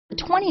The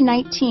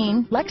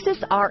 2019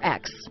 LEXUS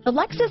RX. The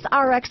LEXUS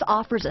RX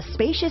offers a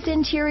spacious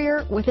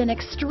interior with an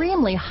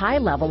extremely high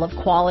level of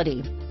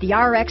quality. The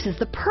RX is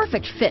the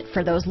perfect fit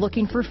for those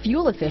looking for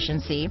fuel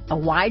efficiency, a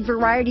wide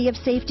variety of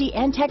safety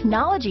and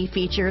technology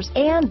features,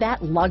 and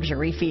that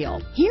luxury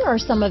feel. Here are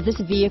some of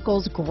this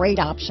vehicle's great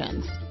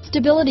options: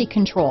 stability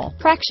control,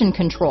 traction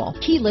control,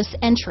 keyless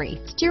entry,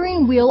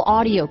 steering wheel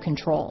audio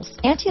controls,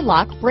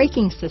 anti-lock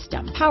braking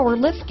system, power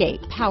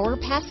liftgate, power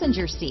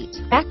passenger seat,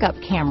 backup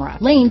camera,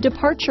 lane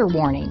departure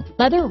warning,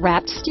 leather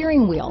wrapped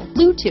steering wheel,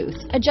 Bluetooth,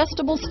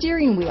 adjustable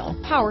steering wheel,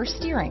 power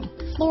steering,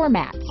 floor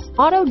mats,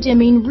 auto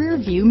dimming rear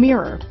view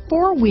mirror,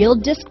 4-wheel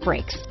disc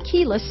brakes,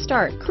 keyless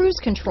start, cruise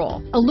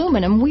control,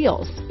 aluminum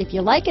wheels. If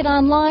you like it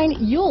online,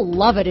 you'll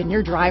love it in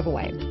your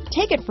driveway.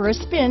 Take it for a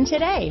spin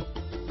today.